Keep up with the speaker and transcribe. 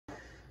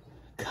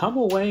come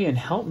away and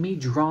help me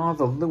draw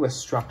the Lewis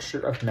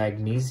structure of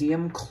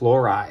magnesium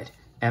chloride,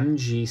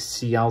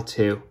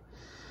 MgCl2.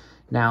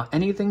 Now,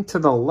 anything to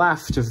the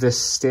left of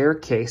this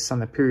staircase on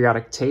the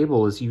periodic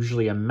table is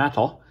usually a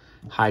metal.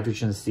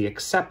 Hydrogen is the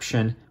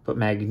exception, but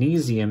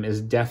magnesium is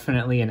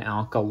definitely an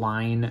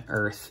alkaline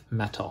earth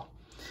metal.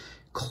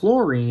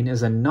 Chlorine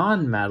is a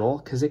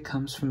nonmetal because it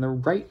comes from the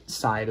right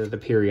side of the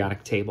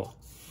periodic table.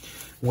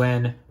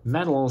 When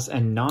metals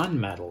and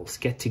nonmetals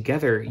get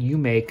together, you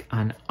make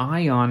an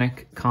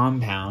ionic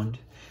compound.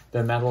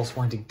 The metal is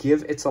going to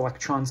give its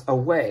electrons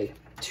away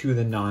to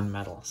the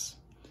nonmetals.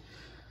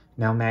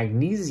 Now,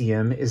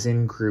 magnesium is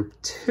in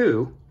group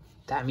 2.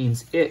 That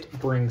means it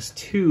brings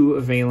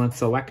 2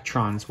 valence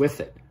electrons with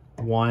it.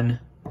 1,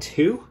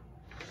 2.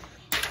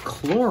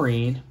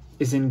 Chlorine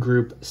is in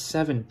group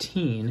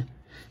 17.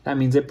 That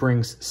means it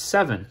brings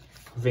 7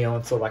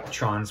 valence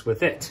electrons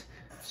with it.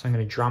 So I'm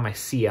going to draw my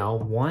Cl.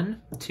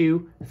 1,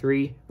 2,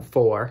 3,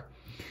 4,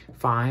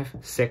 5,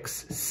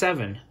 6,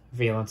 7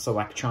 valence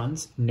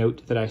electrons.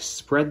 Note that I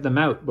spread them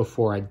out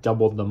before I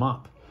doubled them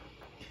up.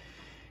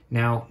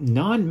 Now,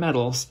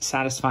 nonmetals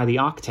satisfy the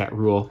octet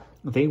rule.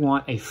 They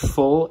want a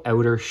full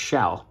outer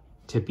shell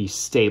to be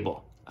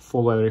stable. A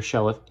full outer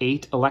shell of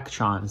 8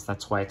 electrons.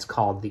 That's why it's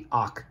called the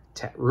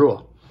octet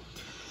rule.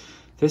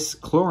 This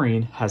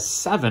chlorine has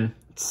 7.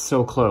 It's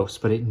so close,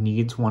 but it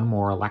needs 1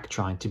 more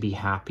electron to be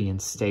happy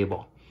and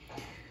stable.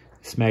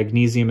 This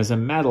magnesium is a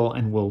metal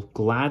and will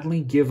gladly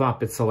give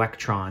up its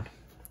electron.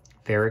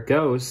 There it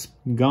goes,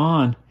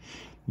 gone.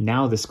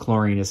 Now this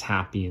chlorine is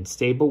happy and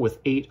stable with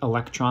 8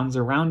 electrons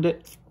around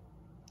it,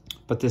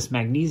 but this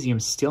magnesium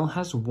still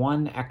has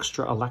 1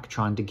 extra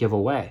electron to give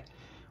away.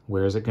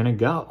 Where is it going to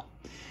go?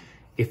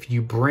 If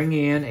you bring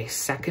in a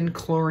second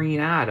chlorine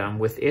atom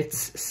with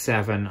its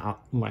 7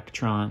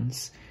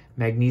 electrons,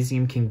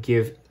 magnesium can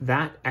give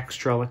that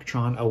extra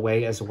electron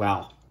away as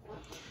well.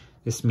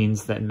 This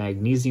means that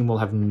magnesium will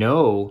have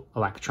no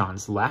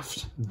electrons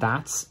left.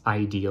 That's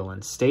ideal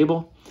and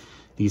stable.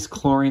 These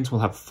chlorines will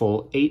have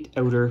full 8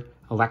 outer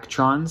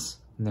electrons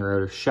in their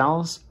outer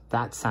shells.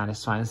 That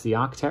satisfies the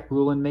octet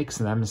rule and makes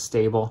them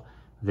stable.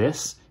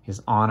 This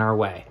is on our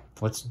way.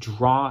 Let's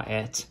draw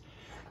it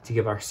to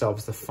give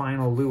ourselves the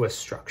final Lewis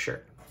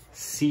structure.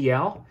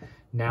 Cl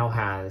now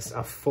has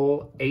a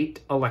full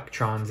 8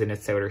 electrons in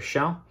its outer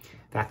shell.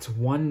 That's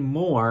 1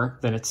 more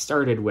than it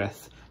started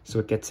with. So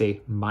it gets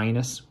a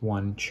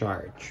 -1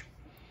 charge.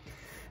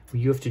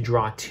 You have to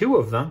draw 2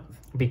 of them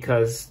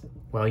because,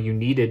 well, you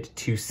needed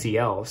 2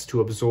 Cl's to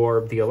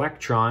absorb the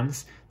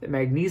electrons that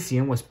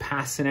magnesium was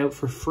passing out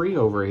for free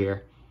over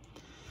here.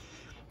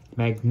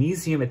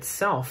 Magnesium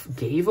itself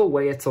gave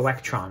away its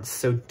electrons,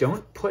 so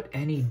don't put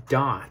any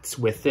dots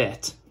with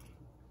it.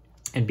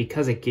 And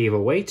because it gave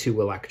away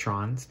 2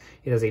 electrons,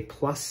 it has a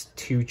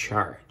 +2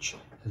 charge.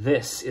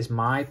 This is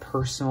my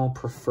personal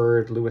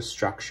preferred Lewis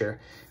structure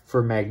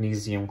for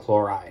magnesium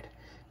chloride.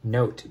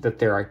 Note that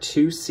there are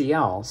 2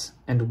 Cl's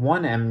and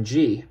 1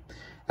 Mg.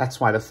 That's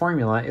why the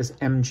formula is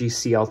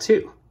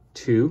MgCl2.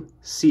 2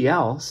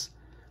 Cl's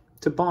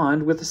to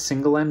bond with a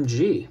single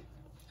Mg.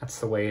 That's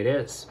the way it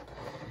is.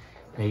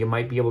 Now you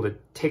might be able to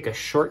take a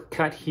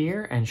shortcut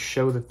here and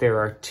show that there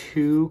are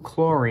 2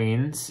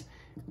 chlorines.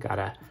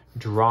 Gotta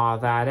draw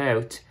that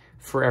out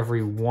for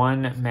every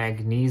 1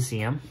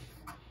 magnesium.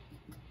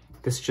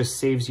 This just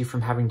saves you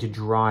from having to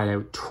draw it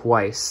out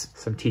twice.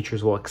 Some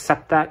teachers will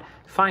accept that.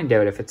 Find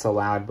out if it's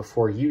allowed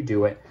before you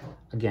do it.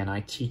 Again,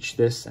 I teach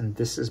this, and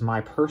this is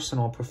my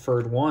personal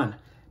preferred one,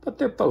 but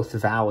they're both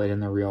valid in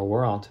the real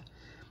world.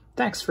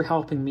 Thanks for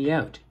helping me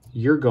out.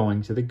 You're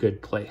going to the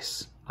good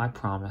place, I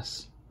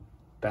promise.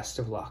 Best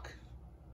of luck.